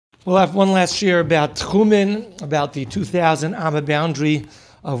We'll have one last year about Techum, about the 2,000 Amma boundary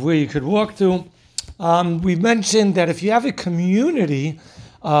of where you could walk to. We mentioned that if you have a community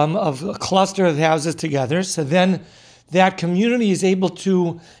of a cluster of houses together, so then that community is able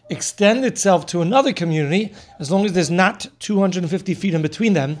to extend itself to another community as long as there's not 250 feet in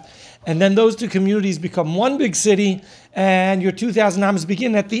between them. And then those two communities become one big city, and your 2,000 Ammas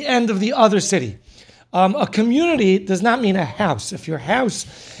begin at the end of the other city. A community does not mean a house. If your house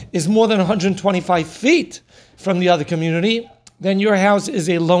is more than 125 feet from the other community, then your house is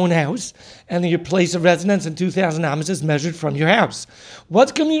a lone house, and your place of residence in 2,000 Ammas is measured from your house.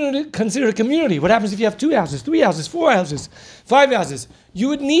 What's considered a community? What happens if you have 2 houses, 3 houses, 4 houses, 5 houses? You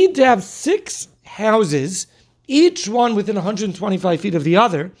would need to have 6 houses, each one within 125 feet of the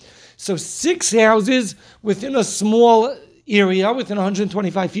other. So 6 houses within a small area, within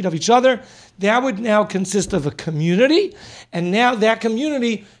 125 feet of each other. That would now consist of a community. And now that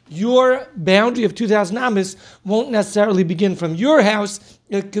community, your boundary of 2,000 Ammas won't necessarily begin from your house.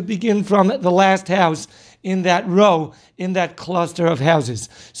 It could begin from the last house in that row, in that cluster of houses.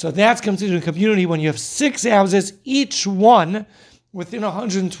 So that's considered a community when you have 6 houses, each one within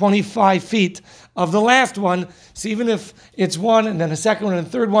 125 feet of the last one. So even if it's one and then a second one and a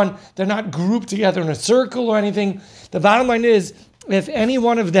third one, they're not grouped together in a circle or anything. The bottom line is, if any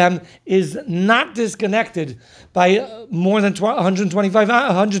one of them is not disconnected by more than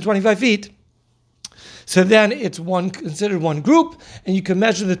 125 feet, so then it's considered one group, and you can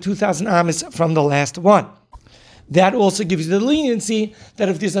measure the 2,000 Ammas from the last one. That also gives you the leniency that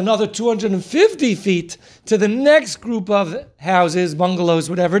if there's another 250 feet to the next group of houses, bungalows,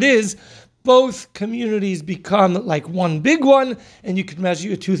 whatever it is, both communities become like one big one, and you can measure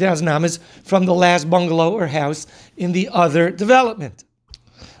your 2,000 Ammas from the last bungalow or house in the other development.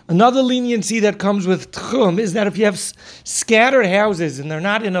 Another leniency that comes with Techum is that if you have scattered houses and they're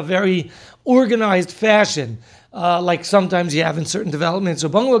not in a very organized fashion, like sometimes you have in certain developments or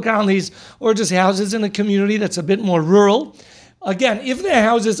bungalow colonies, or just houses in a community that's a bit more rural. Again, if the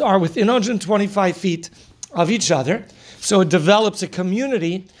houses are within 125 feet of each other, so it develops a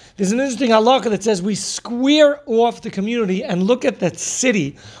community, there's an interesting halakha that says we square off the community and look at that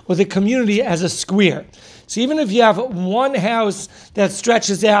city or the community as a square. So even if you have one house that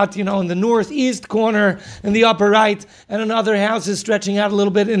stretches out, in the northeast corner in the upper right, and another house is stretching out a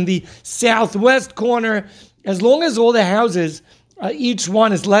little bit in the southwest corner, as long as all the houses, each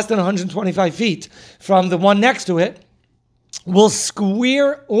one is less than 125 feet from the one next to it, we'll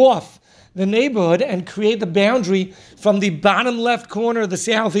square off the neighborhood and create the boundary from the bottom left corner of the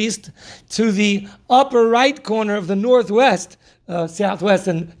southeast to the upper right corner of the northwest, southwest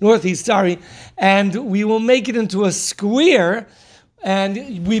and northeast, and we will make it into a square,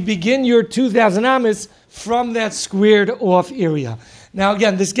 and we begin your 2,000 Ammas from that squared off area. Now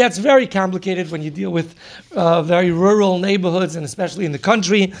again, this gets very complicated when you deal with very rural neighborhoods, and especially in the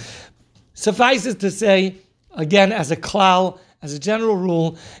country. Suffice it to say, again, as a klal, as a general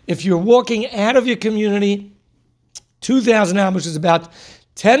rule, if you're walking out of your community, 2,000 Ammas, which is about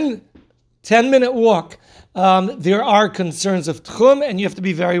 10-minute walk, there are concerns of Techum, and you have to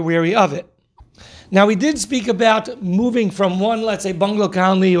be very wary of it. Now, we did speak about moving from one, let's say, bungalow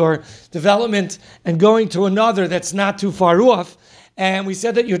colony or development and going to another that's not too far off. And we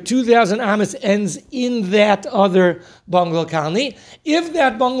said that your 2,000 Ammas ends in that other bungalow colony. If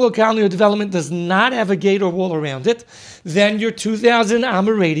that bungalow colony or development does not have a gate or wall around it, then your 2,000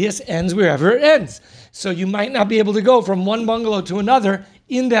 Amma radius ends wherever it ends. So you might not be able to go from one bungalow to another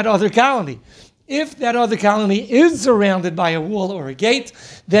in that other colony. If that other colony is surrounded by a wall or a gate,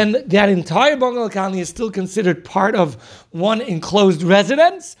 then that entire bungalow colony is still considered part of one enclosed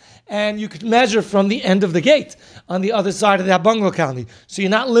residence, and you could measure from the end of the gate on the other side of that bungalow colony. So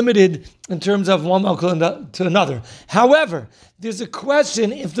you're not limited in terms of one bungalow to another. However, there's a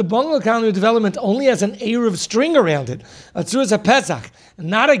question if the bungalow colony development only has an Eruv string around it, a Tzuras HaPesach,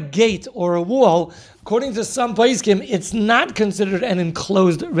 not a gate or a wall. According to some poskim, it's not considered an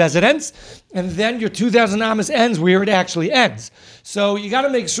enclosed residence, and then your 2,000 Ammas ends where it actually ends. So you got to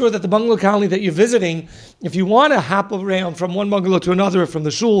make sure that the bungalow colony that you're visiting, if you want to hop around from one bungalow to another, from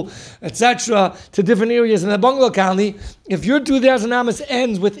the shul, etc., to different areas in the bungalow colony, if your 2,000 Ammas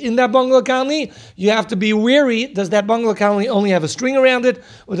ends within that bungalow colony, you have to be wary, does that bungalow colony only have a string around it,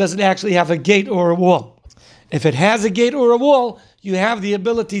 or does it actually have a gate or a wall? If it has a gate or a wall, you have the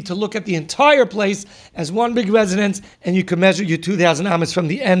ability to look at the entire place as one big residence, and you can measure your 2,000 Ammas from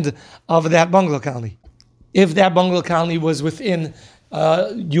the end of that bungalow colony. If that bungalow colony was within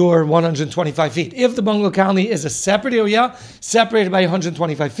your 125 feet. If the bungalow colony is a separate area, separated by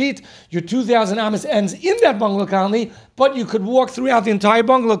 125 feet, your 2,000 amas ends in that bungalow colony, but you could walk throughout the entire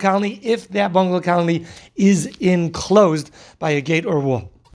bungalow colony if that bungalow colony is enclosed by a gate or wall.